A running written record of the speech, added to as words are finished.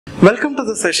Welcome to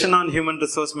the session on human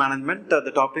resource management.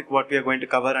 The topic what we are going to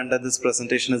cover under this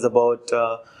presentation is about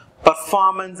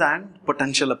performance and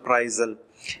potential appraisal.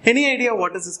 Any idea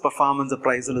what is this performance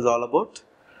appraisal is all about?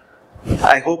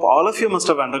 I hope all of you must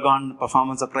have undergone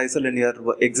performance appraisal in your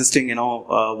existing,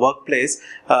 workplace.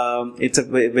 It's a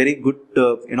very good,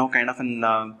 kind of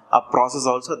a process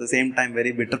also. At the same time,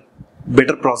 very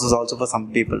bitter process also for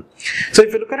some people. So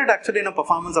if you look at it, actually,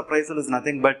 performance appraisal is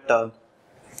nothing but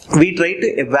we try to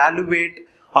evaluate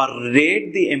or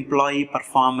rate the employee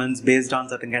performance based on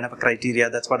certain kind of a criteria.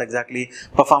 That's what exactly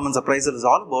performance appraisal is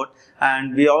all about.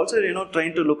 And we also,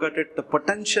 trying to look at it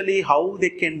potentially how they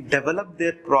can develop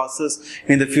their process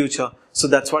in the future. So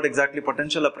that's what exactly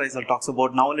potential appraisal talks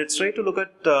about. Now let's try to look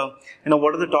at,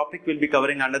 what are the topic we'll be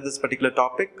covering under this particular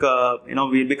topic. We'll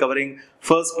be covering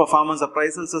first performance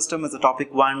appraisal system as a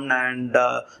topic 1, and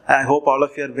I hope all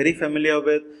of you are very familiar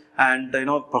with. And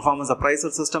performance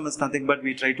appraisal system is nothing but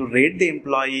we try to rate the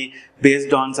employee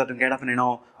based on certain kind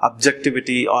of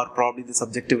objectivity or probably the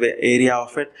subjective area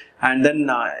of it, and then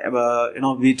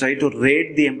we try to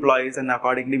rate the employees, and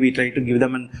accordingly we try to give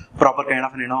them a proper kind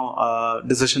of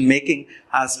decision making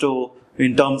as to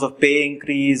in terms of pay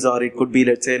increase, or it could be,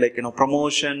 let's say, like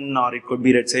promotion, or it could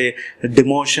be, let's say,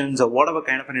 demotions, or whatever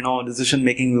kind of decision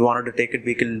making we wanted to take it,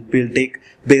 we'll take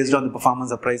based on the performance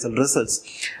appraisal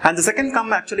results. And the second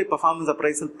come actually performance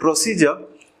appraisal procedure.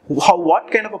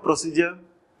 What kind of a procedure,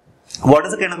 what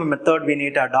is the kind of a method we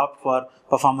need to adopt for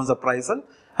performance appraisal,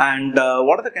 and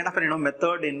what are the kind of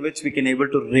method in which we can able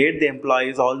to rate the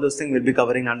employees. All those things we'll be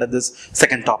covering under this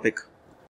second topic.